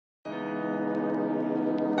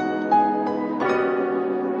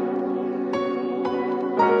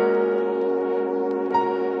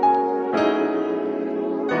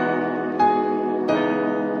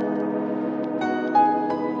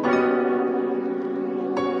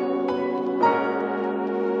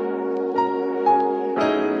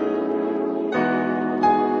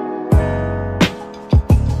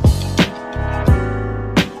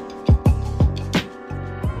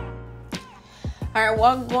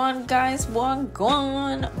Wagwan guys,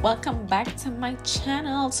 wagwan, welcome back to my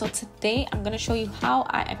channel. So today I'm gonna show you how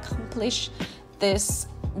I accomplish this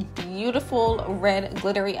beautiful red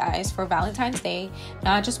glittery eyes for Valentine's Day.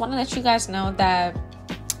 Now I just want to let you guys know that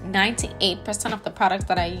 98% of the products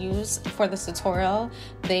that I use for this tutorial,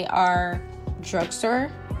 they are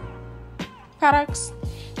drugstore products,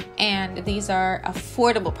 and these are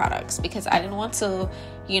affordable products because I didn't want to,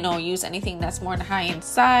 use anything that's more on the high-end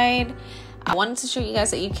side. I wanted to show you guys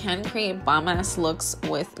that you can create bomb-ass looks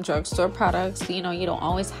with drugstore products. You don't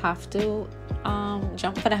always have to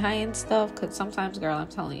jump for the high-end stuff, because sometimes, girl, I'm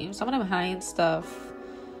telling you, some of them high-end stuff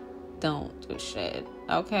don't do shit.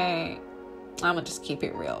 Okay, I'm gonna just keep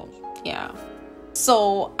it real. Yeah,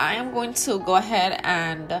 so I am going to go ahead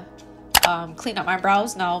and clean up my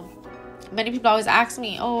brows. Now many people always ask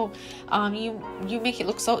me, you make it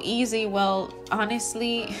look so easy. Well,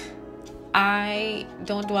 honestly, I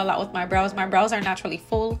don't do a lot with my brows. My brows are naturally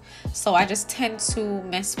full, so I just tend to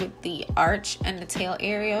mess with the arch and the tail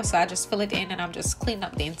area. So I just fill it in and I'm just cleaning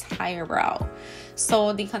up the entire brow.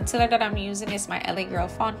 So the concealer that I'm using is my LA Girl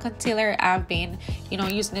Fawn concealer. I've been,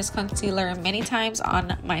 using this concealer many times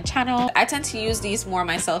on my channel. I tend to use these more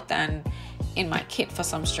myself than in my kit for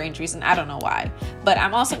some strange reason. I don't know why, but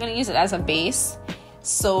I'm also going to use it as a base.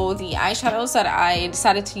 So the eyeshadows that I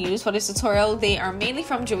decided to use for this tutorial, they are mainly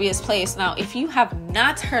from Juvia's Place. Now, if you have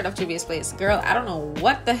not heard of Juvia's Place, girl, I don't know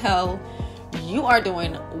what the hell you are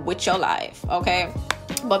doing with your life, okay?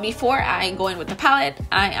 But before I go in with the palette,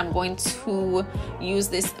 I am going to use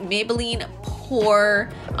this Maybelline Pore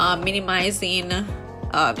Minimizing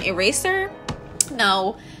Eraser.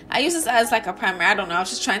 Now, I use this as like a primer. I don't know, I was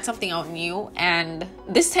just trying something out new, and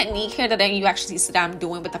this technique here that you actually see that I'm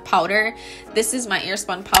doing with the powder, this is my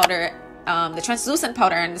Airspun powder, the translucent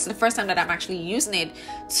powder, and this is the first time that I'm actually using it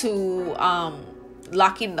to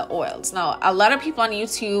lock in the oils. Now, a lot of people on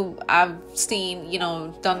YouTube I've seen,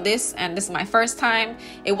 done this, and this is my first time.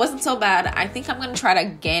 It wasn't so bad. I think I'm gonna try it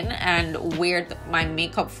again and wear my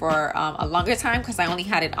makeup for a longer time, because I only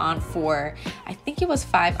had it on for, I think it was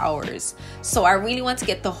 5 hours. So I really want to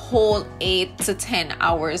get the whole 8 to 10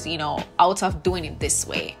 hours, out of doing it this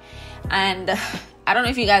way. And I don't know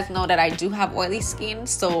if you guys know that I do have oily skin,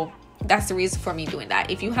 so that's the reason for me doing that.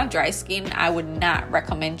 If you have dry skin, I would not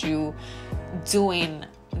recommend you doing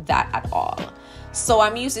that at all. So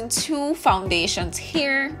I'm using 2 foundations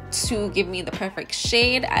here to give me the perfect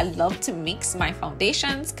shade. I love to mix my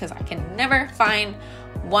foundations because I can never find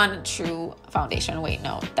one true foundation. Wait,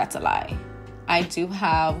 no, that's a lie. I do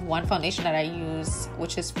have one foundation that I use,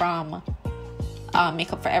 which is from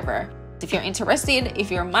Makeup Forever. If you're interested,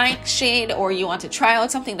 if you're my shade, or you want to try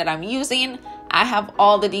out something that I'm using, I have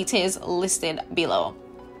all the details listed below.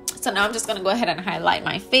 So now I'm just going to go ahead and highlight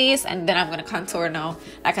my face, and then I'm going to contour. Now,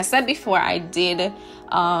 like I said before, I did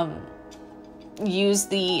use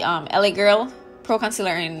the LA Girl Pro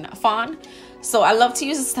Concealer in Fawn. So I love to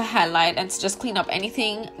use this to highlight and to just clean up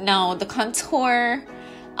anything. Now, the contour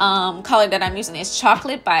color that I'm using is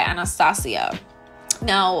Chocolate by Anastasia.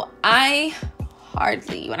 Now,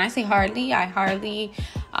 when I say hardly, I hardly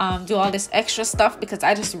do all this extra stuff because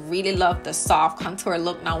I just really love the soft contour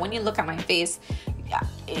look. Now, when you look at my face,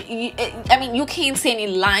 I mean, you can't see any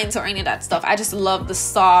lines or any of that stuff. I just love the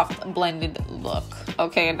soft blended look.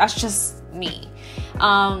 Okay, that's just me.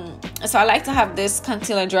 So I like to have this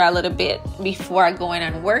concealer dry a little bit before I go in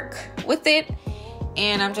and work with it.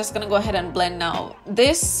 And I'm just gonna go ahead and blend now.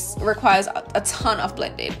 This requires a ton of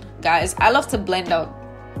blending, guys. I love to blend out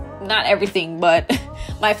not everything, but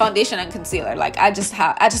my foundation and concealer. Like I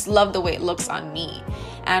just love the way it looks on me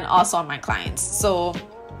and also on my clients. So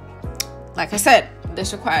like I said,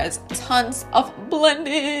 this requires tons of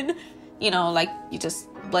blending, like you just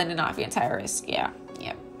blending off your entire wrist. Yep.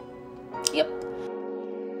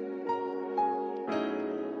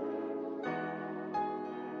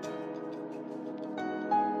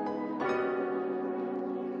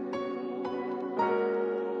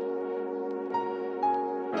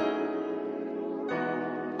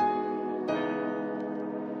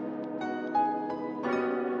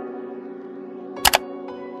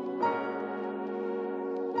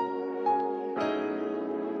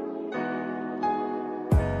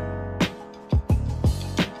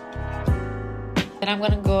 Then I'm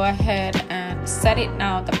going to go ahead and set it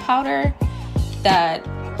now. The powder that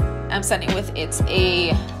I'm setting with, it's a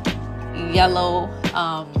yellow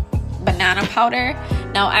banana powder.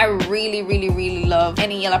 Now, I really love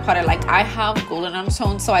any yellow powder. Like I have golden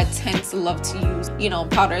undertone, so I tend to love to use,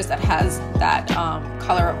 powders that has that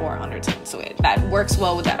color or undertone to it. That works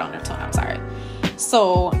well with that undertone, I'm sorry.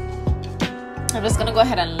 So I'm just gonna go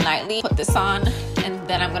ahead and lightly put this on, and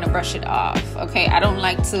then I'm gonna brush it off. Okay, I don't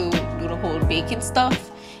like to do the whole baking stuff,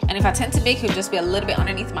 and if I tend to bake, it'll just be a little bit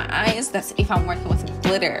underneath my eyes. That's if I'm working with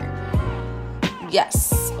glitter,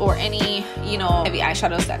 yes, or any, you know, heavy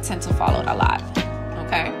eyeshadows that tend to fall out a lot.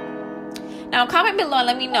 Okay, now comment below and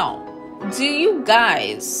let me know, do you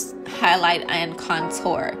guys highlight and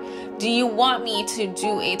contour? Do you want me to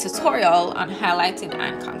do a tutorial on highlighting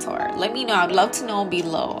and contour? Let me know. I'd love to know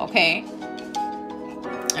below. Okay,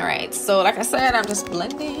 all right, so like I said, I'm just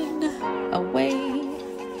blending away.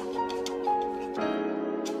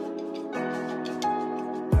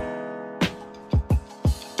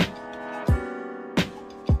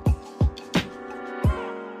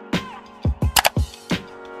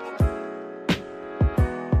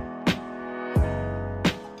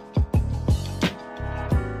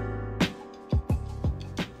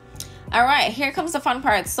 All right, here comes the fun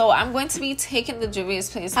part. So I'm going to be taking the Juvia's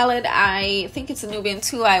Place palette. I think it's a Nubian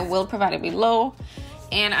too. I will provide it below.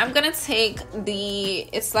 And I'm gonna take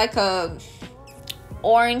it's like a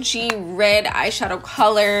orangey red eyeshadow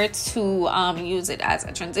color to use it as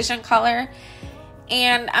a transition color.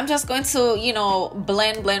 And I'm just going to, you know,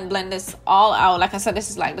 blend this all out. Like I said, this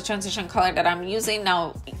is like the transition color that I'm using.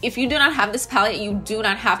 Now, if you do not have this palette, you do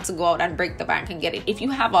not have to go out and break the bank and get it. If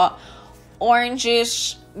you have a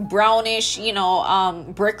orangish, brownish, you know,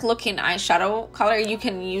 brick looking eyeshadow color, you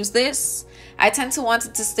can use this. I tend to want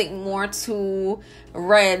it to stick more to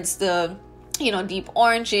reds, the, you know, deep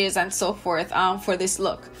oranges and so forth for this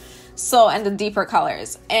look. So, and the deeper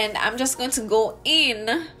colors. And I'm just going to go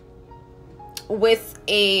in with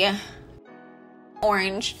a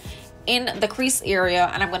orange in the crease area,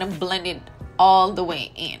 and I'm going to blend it all the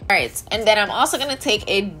way in. All right, and then I'm also going to take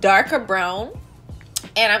a darker brown,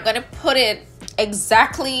 and I'm going to put it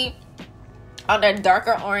exactly on that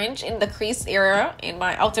darker orange in the crease area, in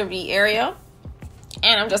my outer V area.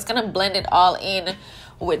 And I'm just going to blend it all in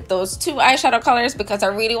with those two eyeshadow colors, because I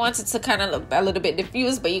really want it to kind of look a little bit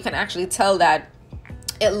diffused, but you can actually tell that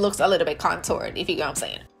it looks a little bit contoured, if you get what I'm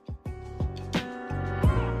saying.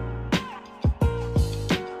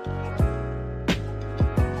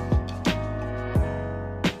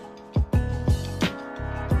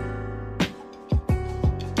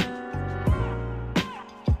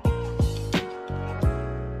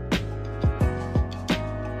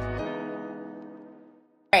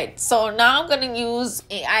 Alright, so now I'm going to use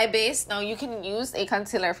a eye base. Now you can use a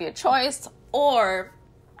concealer of your choice or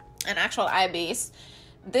an actual eye base.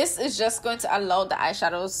 This is just going to allow the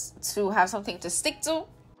eyeshadows to have something to stick to.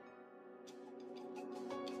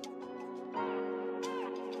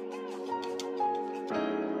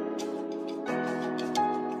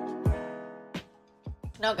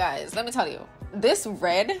 Now guys, let me tell you, this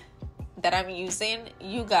red that I'm using,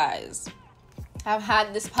 you guys, I've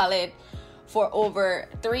had this palette for over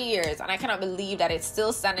 3 years, and I cannot believe that it's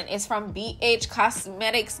still standing. It's from BH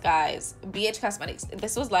Cosmetics, guys. BH Cosmetics.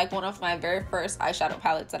 This was like one of my very first eyeshadow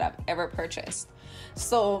palettes that I've ever purchased.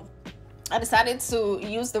 So I decided to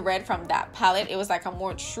use the red from that palette. It was like a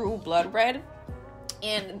more true blood red,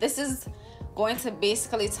 and this is going to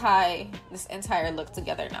basically tie this entire look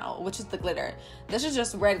together now, which is the glitter. This is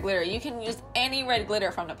just red glitter. You can use any red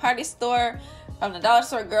glitter from the party store, from the dollar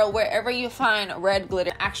store, girl, wherever you find red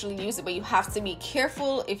glitter, actually use it. But you have to be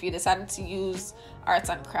careful if you decided to use arts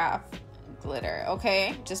and craft glitter,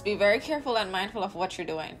 okay? Just be very careful and mindful of what you're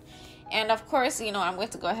doing. And of course, you know, I'm going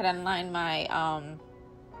to go ahead and line my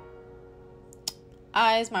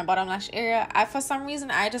eyes, my bottom lash area. For some reason,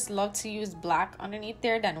 I just love to use black underneath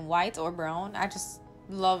there than white or brown. I just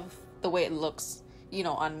love the way it looks, you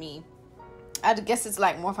know, on me. I guess it's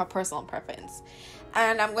like more of a personal preference.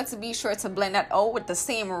 And I'm going to be sure to blend that out with the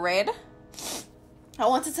same red. I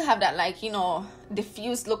wanted to have that, like, you know,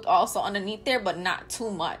 diffused look also underneath there, but not too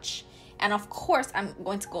much. And of course, I'm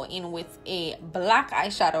going to go in with a black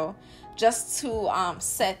eyeshadow just to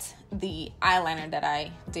set the eyeliner that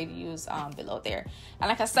I did use below there. And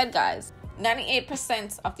like I said, guys,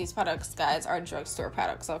 98% of these products, guys, are drugstore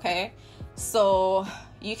products, okay? So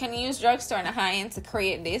you can use drugstore and a high-end to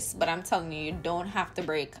create this, but I'm telling you, you don't have to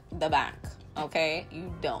break the bank, okay?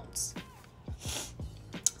 You don't.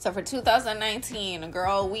 So for 2019,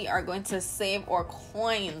 girl, we are going to save our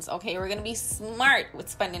coins, okay? We're going to be smart with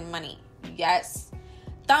spending money. Yes.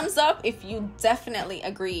 Thumbs up if you definitely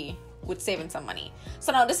agree with saving some money.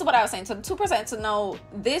 So now this is what I was saying. So the 2%, so now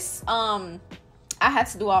this I had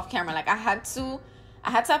to do off camera. Like I had to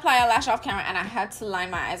apply a lash off camera, and I had to line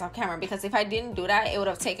my eyes off camera, because if I didn't do that, it would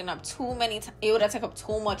have taken up it would have taken up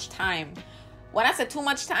too much time. When I said too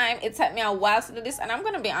much time, it took me a while to do this. And I'm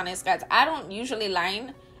gonna be honest, guys, I don't usually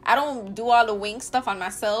line I don't do all the wing stuff on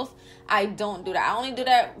myself. I don't do that. I only do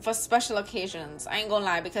that for special occasions. I ain't gonna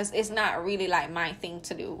lie, because it's not really like my thing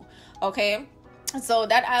to do. Okay, so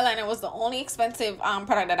that eyeliner was the only expensive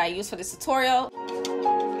product that I used for this tutorial.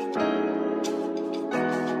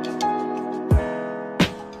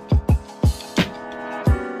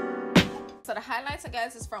 So the highlighter,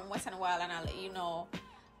 guys, is from Wet n Wild, and I'll let you know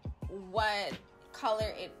what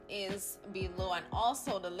color it is below. And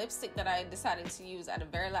also the lipstick that I decided to use at the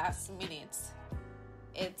very last minute,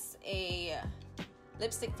 it's a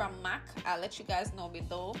lipstick from MAC. I'll let you guys know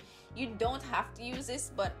below. You don't have to use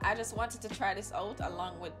this, but I just wanted to try this out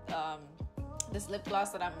along with this lip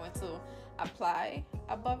gloss that I'm going to apply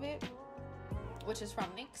above it, which is from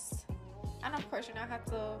NYX. And of course, you know, I have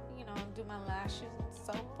to, you know, do my lashes and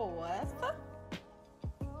so forth.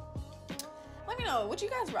 Let me know, would you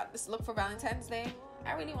guys rock this look for Valentine's Day?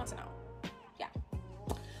 I really want to know. Yeah.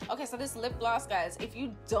 Okay, so this lip gloss, guys, if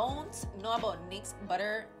you don't know about NYX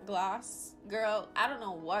butter gloss, girl, I don't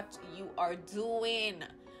know what you are doing,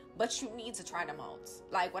 but you need to try them out.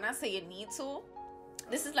 Like, when I say you need to,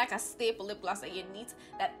 this is like a staple lip gloss that you need,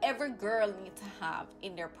 that every girl needs to have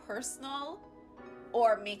in their personal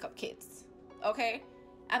or makeup kits. Okay,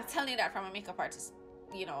 I'm telling you that from a makeup artist,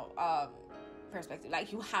 you know, perspective.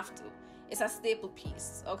 Like, you have to. It's a staple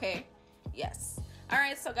piece. Okay, yes. All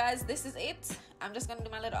right, so guys, this is it. I'm just gonna do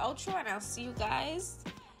my little outro, and I'll see you guys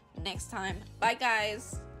next time. Bye,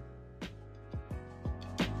 guys.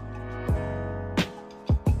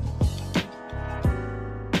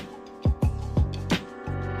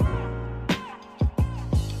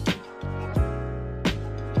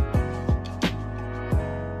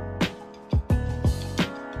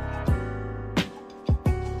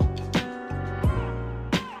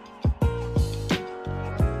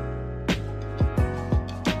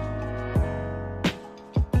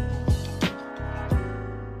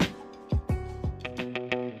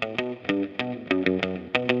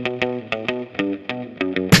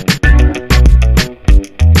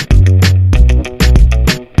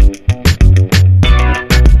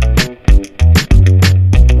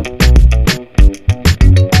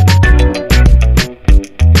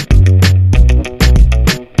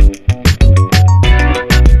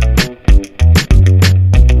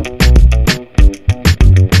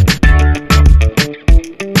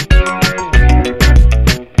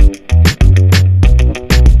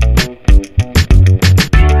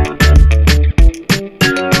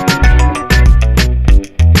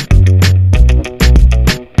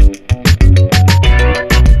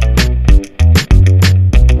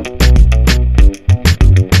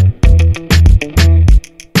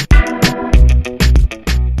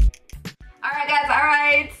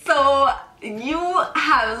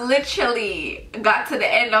 Literally got to the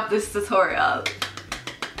end of this tutorial.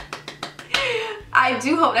 I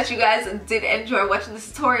do hope that you guys did enjoy watching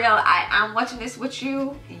this tutorial. I am watching this with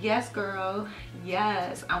you. Yes, girl.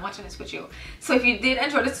 Yes, I'm watching this with you. So if you did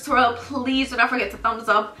enjoy this tutorial, please do not forget to thumbs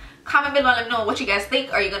up. Comment below, let me know what you guys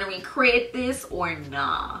think. Are you going to recreate this or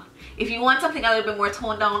nah? If you want something a little bit more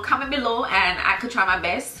toned down, comment below and I could try my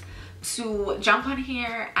best to jump on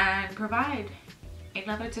here and provide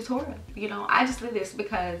another tutorial. You know, I just did this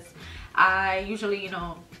because I usually, you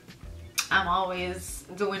know, I'm always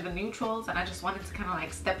doing the neutrals, and I just wanted to kind of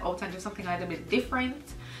like step out and do something a little bit different.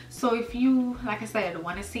 So if you, like I said,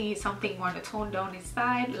 want to see something more on the toned down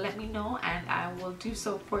side, let me know and I will do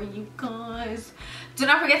so for you guys. Do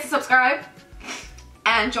not forget to subscribe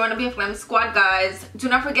and join the BF Glam squad, guys. Do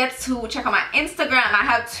not forget to check out my Instagram. I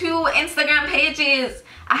have 2 Instagram pages.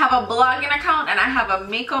 I have a blogging account and I have a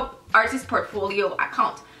makeup artist portfolio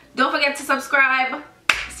account. Don't forget to subscribe.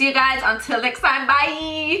 See you guys until next time.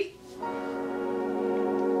 Bye.